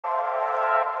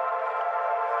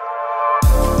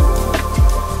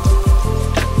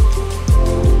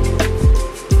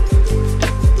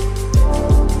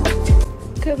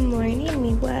Good morning,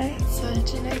 Miwa.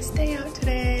 Such a nice day out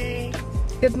today.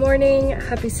 Good morning,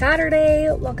 happy Saturday.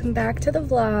 Welcome back to the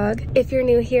vlog. If you're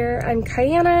new here, I'm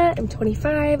Kyana, I'm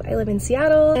 25, I live in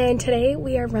Seattle, and today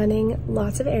we are running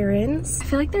lots of errands. I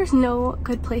feel like there's no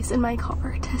good place in my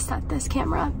car to set this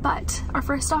camera, but our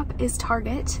first stop is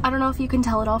Target. I don't know if you can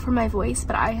tell it all from my voice,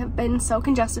 but I have been so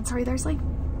congested. Sorry, there's like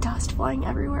dust flying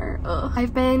everywhere. Ugh.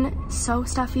 I've been so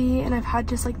stuffy and I've had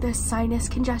just like this sinus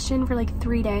congestion for like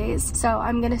 3 days. So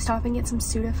I'm gonna stop and get some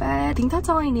Sudafed. I think that's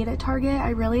all I need at Target. I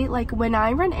really like when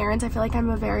I run errands, I feel like I'm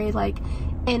a very like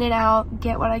in and out,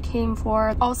 get what I came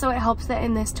for. Also, it helps that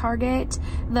in this Target,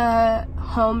 the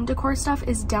home decor stuff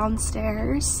is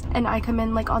downstairs and I come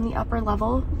in like on the upper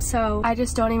level. So I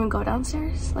just don't even go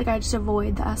downstairs. Like I just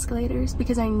avoid the escalators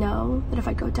because I know that if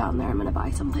I go down there, I'm gonna buy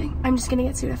something. I'm just gonna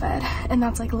get Sudafed, and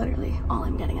that's like literally all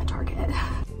I'm getting at Target.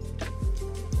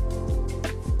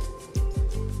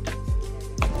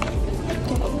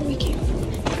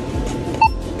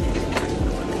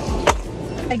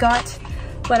 I got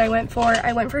what I went for.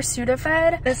 I went for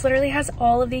Sudafed. This literally has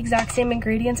all of the exact same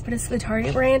ingredients, but it's the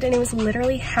Target brand, and it was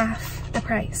literally half the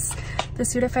price. The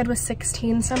Sudafed was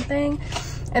 16 something,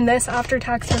 and this after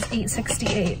tax was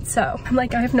 $8.68. So I'm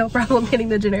like, I have no problem getting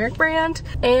the generic brand.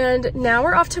 And now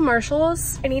we're off to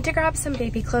Marshall's. I need to grab some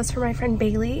baby clothes for my friend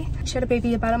Bailey. She had a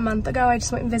baby about a month ago. I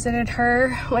just went and visited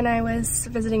her when I was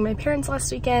visiting my parents last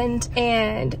weekend,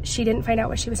 and she didn't find out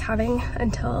what she was having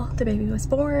until the baby was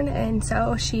born. And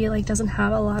so she like doesn't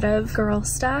have a lot of girl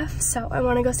stuff. So I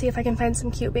want to go see if I can find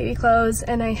some cute baby clothes,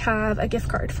 and I have a gift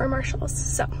card for Marshall's.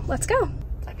 So let's go.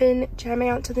 Been jamming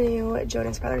out to the new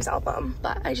Jonas Brothers album,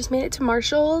 but I just made it to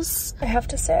Marshall's. I have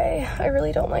to say, I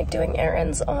really don't like doing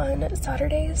errands on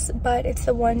Saturdays, but it's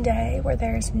the one day where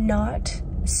there's not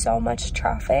so much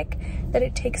traffic that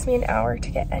it takes me an hour to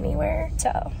get anywhere.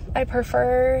 So I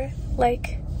prefer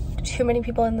like too many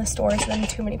people in the stores than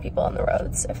too many people on the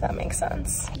roads, if that makes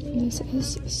sense. This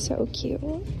is so cute.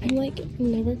 I'm like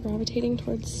never gravitating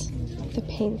towards the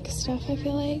pink stuff, I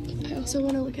feel like. I also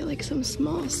want to look at like some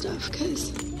small stuff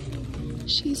because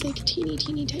she's like teeny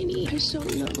tiny. I just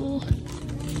don't know.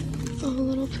 Oh, a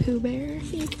little Pooh Bear.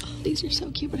 Like, oh, these are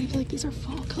so cute, but I feel like these are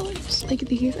fall colors. Like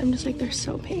these, I'm just like, they're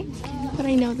so pink. But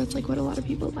I know that's like what a lot of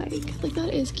people like. Like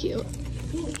that is cute.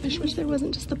 I just wish there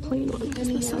wasn't just the plain one, because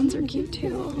the suns are cute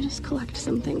too. I'll just collect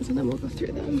some things and then we'll go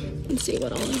through them and see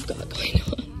what all I've got going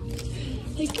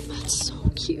on. Like, that's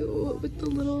so cute with the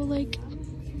little, like,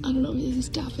 I don't know, these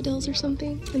daffodils or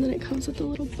something. And then it comes with a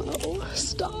little bow.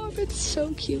 Stop, it's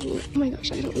so cute. Oh my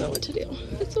gosh, I don't know what to do.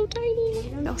 It's so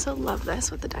tiny. I also love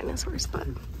this with the dinosaurs, but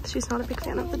she's not a big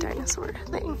fan of the dinosaur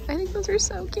thing. I think those are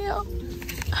so cute.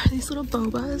 Are these little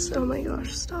bobas? Oh my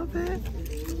gosh, stop it.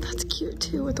 That's cute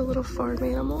too with the little farm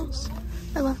animals.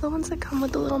 I love the ones that come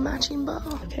with the little matching bow.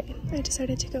 Okay, I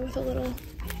decided to go with a little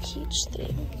peach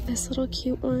theme. This little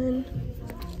cute one,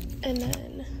 and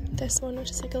then this one, which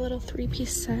is like a little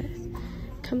 3-piece set.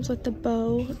 Comes with the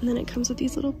bow, and then it comes with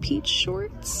these little peach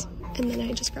shorts. And then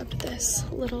I just grabbed this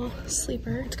little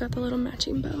sleeper. It's got the little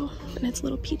matching bow, and it's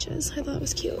little peaches. I thought it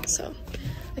was cute, so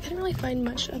I couldn't really find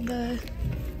much of the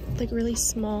like really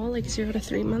small, like 0 to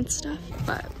 3 month stuff,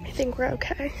 but I think we're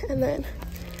okay. And then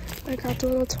I grabbed a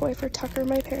little toy for Tucker,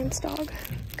 my parents' dog,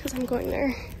 because I'm going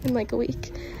there in like a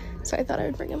week. So I thought I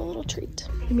would bring him a little treat.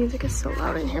 The music is so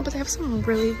loud in here, but they have some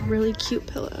really cute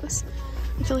pillows.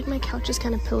 I feel like my couch is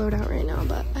kind of pillowed out right now,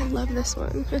 but I love this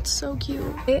one. It's so cute.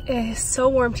 It is so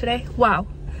warm today. Wow.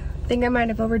 I think I might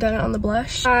have overdone it on the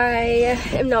blush. I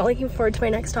am not looking forward to my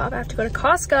next stop. I have to go to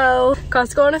Costco.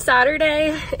 Costco on a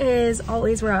Saturday is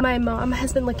always rough. My mom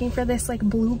has been looking for this like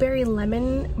blueberry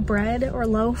lemon bread or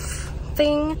loaf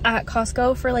thing at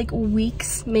Costco for like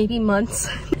weeks, maybe months.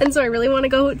 And so I really want to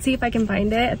go see if I can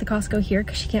find it at the Costco here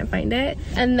because she can't find it.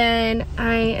 And then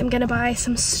I am gonna buy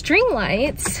some string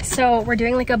lights. So we're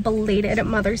doing like a belated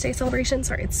Mother's Day celebration.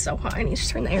 Sorry, it's so hot. I need to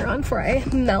turn the air on before I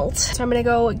melt. So I'm gonna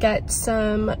go get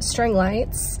some string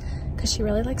lights because she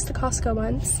really likes the Costco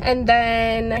ones. And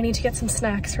then I need to get some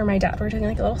snacks for my dad. We're doing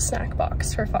like a little snack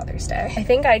box for Father's Day. I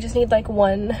think I just need like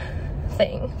one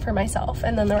thing for myself,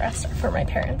 and then the rest are for my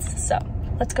parents. So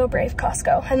let's go brave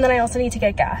Costco. And then I also need to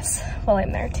get gas while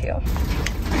I'm there too.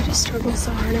 I just struggle so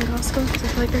hard in Costco because I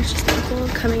feel like there's just people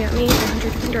coming at me in 100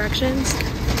 different directions,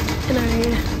 and I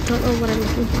don't know what I'm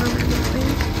looking for where I'm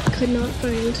going. I could not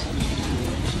find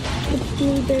the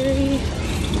blueberry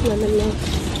lemon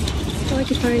loaf. All I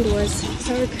could find was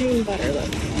sour cream butter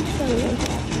loaf. I don't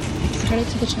know. Credit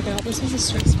to the checkout. This was a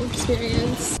stressful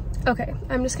experience. Okay,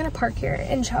 I'm just gonna park here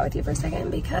and chat with you for a second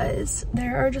because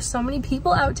there are just so many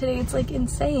people out today. It's like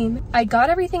insane. I got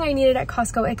everything I needed at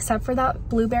Costco except for that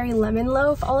blueberry lemon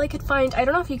loaf. All I could find, I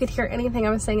don't know if you could hear anything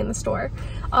I was saying in the store.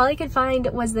 All I could find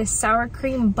was this sour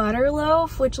cream butter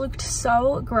loaf, which looked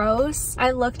so gross.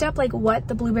 I looked up like what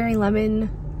the blueberry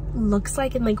lemon looks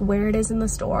like and like where it is in the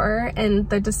store, and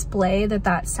the display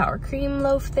that sour cream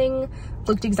loaf thing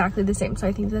looked exactly the same, so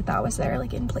I think that was there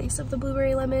like in place of the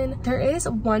blueberry lemon. There is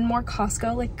one more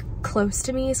Costco like close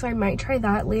to me, so I might try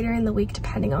that later in the week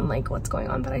depending on like what's going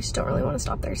on, but I just don't really want to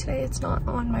stop there today. It's not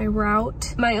on my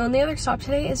route. My only other stop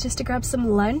today is just to grab some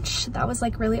lunch. That was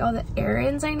like really all the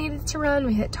errands I needed to run.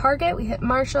 We hit Target, we hit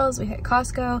Marshall's, we hit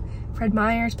Costco, Fred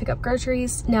Meyer's, pick up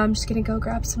groceries. Now I'm just gonna go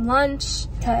grab some lunch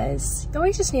because you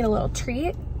always just need a little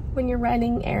treat when you're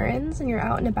running errands and you're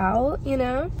out and about, you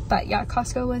know? But yeah,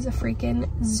 Costco was a freaking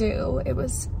zoo. It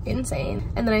was insane.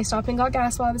 And then I stopped and got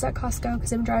gas while I was at Costco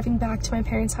because I'm driving back to my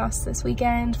parents' house this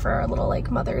weekend for our little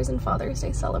like Mother's and Father's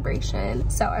Day celebration.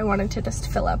 So I wanted to just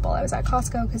fill up while I was at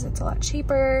Costco because it's a lot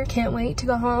cheaper. Can't wait to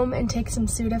go home and take some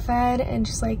Sudafed and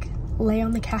just like lay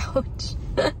on the couch.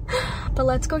 But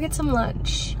let's go get some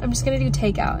lunch. I'm just gonna do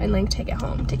takeout and like take it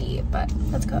home to eat, but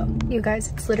let's go. You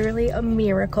guys, it's literally a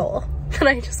miracle that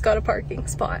I just got a parking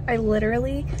spot. I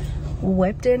literally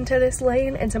whipped into this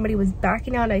lane and somebody was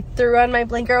backing out and I threw on my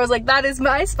blinker. I was like, that is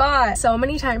my spot. So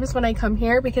many times when I come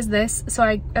here, because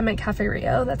I'm at Cafe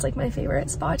Rio. That's like my favorite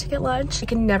spot to get lunch. I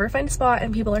can never find a spot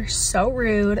and people are so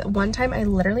rude. One time I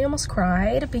literally almost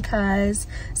cried because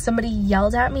somebody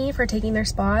yelled at me for taking their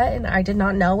spot and I did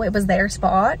not know it was their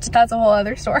spot. That's a whole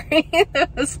other story. It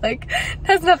was like,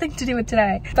 has nothing to do with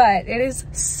today. But it is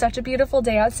such a beautiful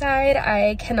day outside.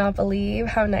 I cannot believe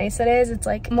how nice it is. It's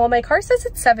like, well, my car says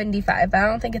it's 75. But I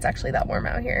don't think it's actually that warm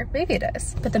out here. Maybe it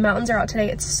is. But the mountains are out today.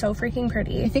 It's so freaking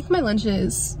pretty. I think my lunch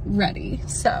is ready.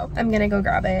 So I'm gonna go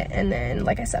grab it. And then,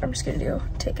 like I said, I'm just gonna do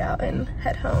takeout and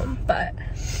head home. But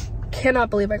cannot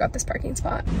believe I got this parking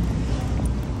spot.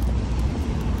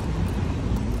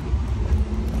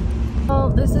 Well,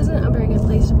 this isn't a very good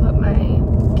place to put my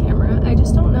camera. I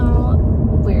just don't know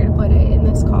where to put it in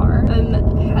this car. I'm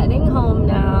heading home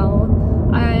now.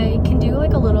 I can do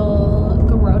like a little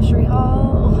grocery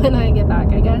haul when I get back.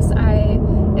 I guess I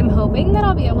am hoping that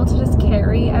I'll be able to just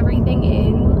carry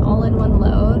everything all in one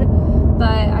load, but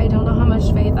I don't know how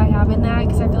much faith I have in that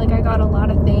because I feel like I got a lot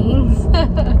of things.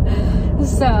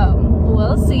 So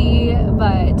we'll see,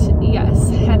 but yes,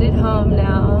 headed home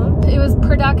now. It was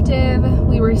productive.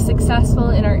 We were successful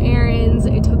in our errands.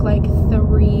 It took like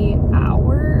 3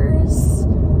 hours,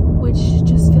 which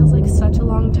just feels like such a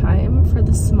long time for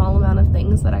the small amount of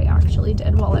things that I actually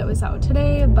did while I was out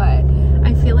today. But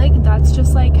I feel like that's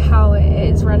just like how it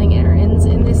is running errands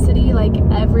in this city. Like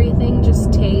everything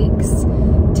just takes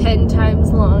 10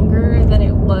 times longer than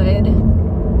it would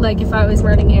like if I was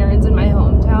running errands in my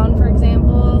hometown, for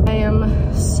example. I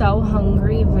am so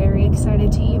hungry, very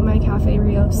excited to eat my Cafe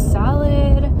Rio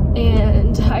salad,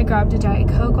 and I grabbed a Diet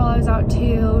Coke while I was out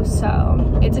too.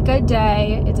 So it's a good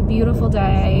day. It's a beautiful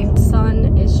day. The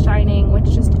sun is shining, which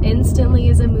just instantly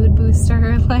is a mood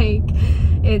booster. Like,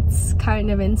 it's kind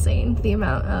of insane the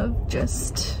amount of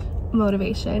just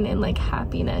motivation and like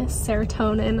happiness,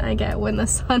 serotonin I get when the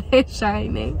sun is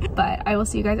shining. But I will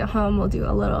see you guys at home. We'll do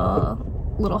a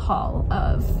little haul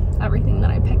of everything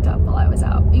that I picked up while I was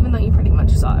out, even though you pretty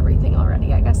much saw everything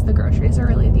already. I guess the groceries are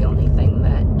really the only thing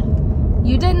that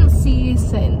you didn't see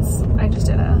since I just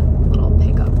did a little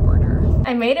pickup order.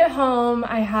 I made it home.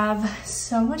 I have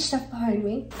so much stuff behind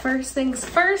me. First things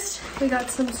first, we got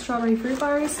some strawberry fruit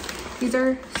bars. These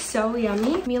are so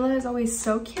yummy. Mila is always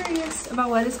so curious about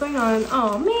what is going on.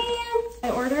 Oh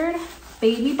man, I ordered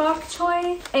baby bok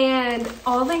choy and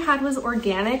all they had was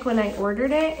organic when I ordered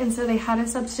it, and so they had a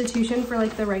substitution for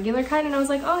like the regular kind, and I was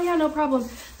like, oh yeah, no problem.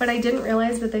 But I didn't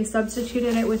realize that they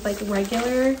substituted it with like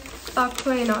regular bok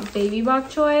choy, not baby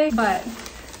bok choy, but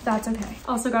that's okay.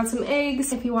 Also got some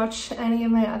eggs. If you watch any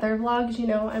of my other vlogs, you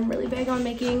know I'm really big on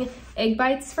making egg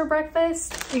bites for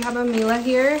breakfast. We have a Mila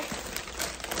here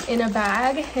in a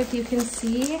bag, if you can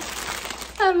see.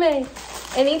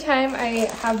 Anytime I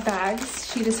have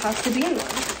bags, she just has to be in one,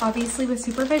 obviously with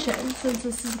supervision, since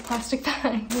this is a plastic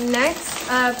bag. Next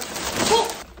up,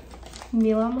 oh,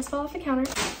 Mila almost fell off the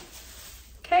counter.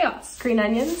 Chaos. Green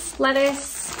onions, lettuce,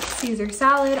 Caesar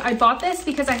salad. I bought this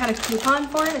because I had a coupon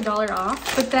for it, $1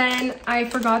 off, but then I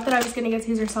forgot that I was gonna get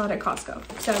Caesar salad at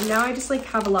Costco. So now I just like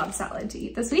have a lot of salad to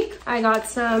eat this week. I got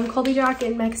some Colby Jack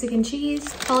and Mexican cheese,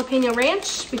 jalapeno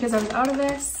ranch because I was out of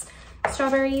this,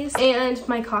 strawberries and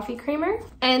my coffee creamer.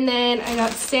 And then I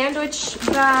got sandwich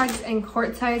bags and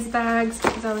quart size bags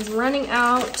because I was running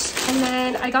out. And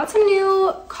then I got some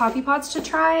new coffee pods to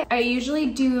try. I usually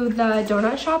do the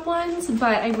donut shop ones,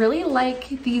 but I really like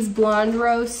these blonde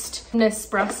roast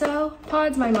Nespresso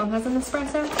pods. My mom has a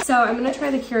Nespresso. So I'm gonna try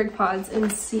the Keurig pods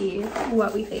and see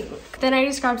what we think. Then I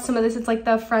just grabbed some of this. It's like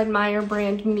the Fred Meyer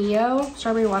brand Mio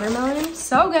strawberry watermelon.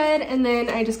 So good. And then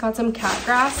I just got some cat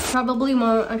grass. Probably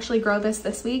won't actually grow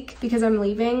this week because I'm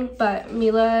leaving, but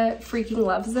Mila freaking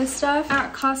loves this stuff.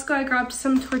 At Costco, I grabbed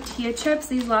some tortilla chips.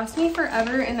 These last me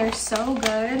forever and they're so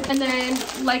good. And then,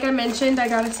 like I mentioned, I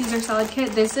got a Caesar salad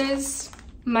kit. This is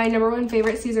my #1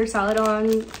 favorite Caesar salad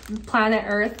on planet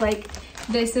Earth. Like,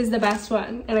 this is the best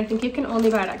one. And I think you can only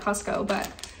buy it at Costco, but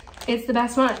it's the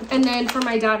best one. And then for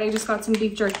my dad, I just got some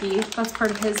beef jerky. That's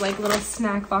part of his like little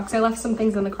snack box. I left some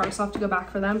things in the car, so I'll have to go back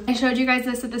for them. I showed you guys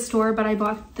this at the store, but I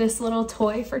bought this little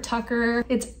toy for Tucker.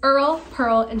 It's Earl,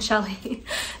 Pearl, and Shelly.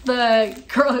 The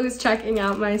girl who was checking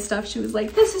out my stuff, she was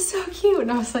like, this is so cute.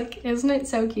 And I was like, isn't it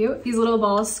so cute? These little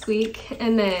balls squeak,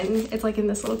 and then it's like in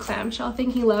this little clamshell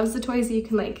thing. He loves the toys that you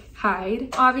can like hide.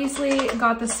 Obviously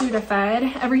got the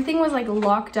Sudafed. Everything was like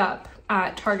locked up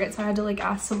at Target, so I had to like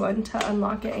ask someone to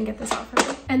unlock it and get this out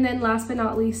for me. And then last but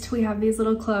not least, we have these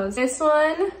little clothes. This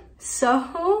one,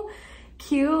 so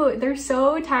cute. They're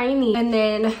so tiny. And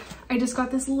then I just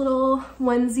got this little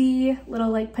onesie, little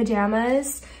like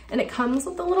pajamas, and it comes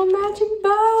with a little matching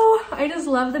bow. I just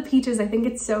love the peaches. I think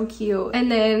it's so cute.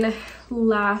 And then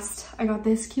last, I got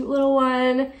this cute little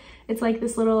one. It's like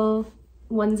this little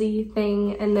onesie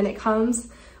thing, and then it comes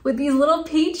with these little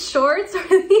peach shorts.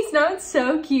 Are these not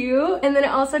so cute? And then it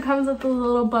also comes with a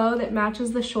little bow that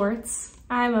matches the shorts.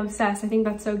 I'm obsessed. I think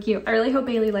that's so cute. I really hope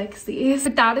Bailey likes these.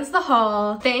 But that is the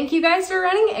haul. Thank you guys for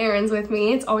running errands with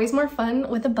me. It's always more fun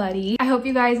with a buddy. I hope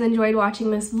you guys enjoyed watching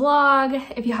this vlog.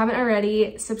 If you haven't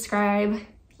already, subscribe,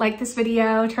 like this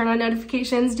video, turn on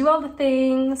notifications, do all the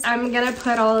things. I'm gonna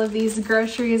put all of these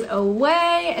groceries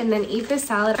away and then eat this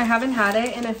salad. I haven't had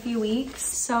it in a few weeks.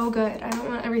 So good. I don't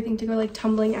want everything to go like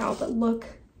tumbling out, but look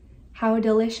how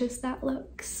delicious that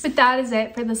looks. But that is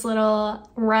it for this little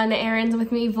run errands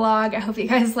with me vlog. I hope you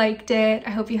guys liked it.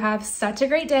 I hope you have such a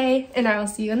great day, and I will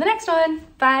see you in the next one.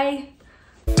 Bye.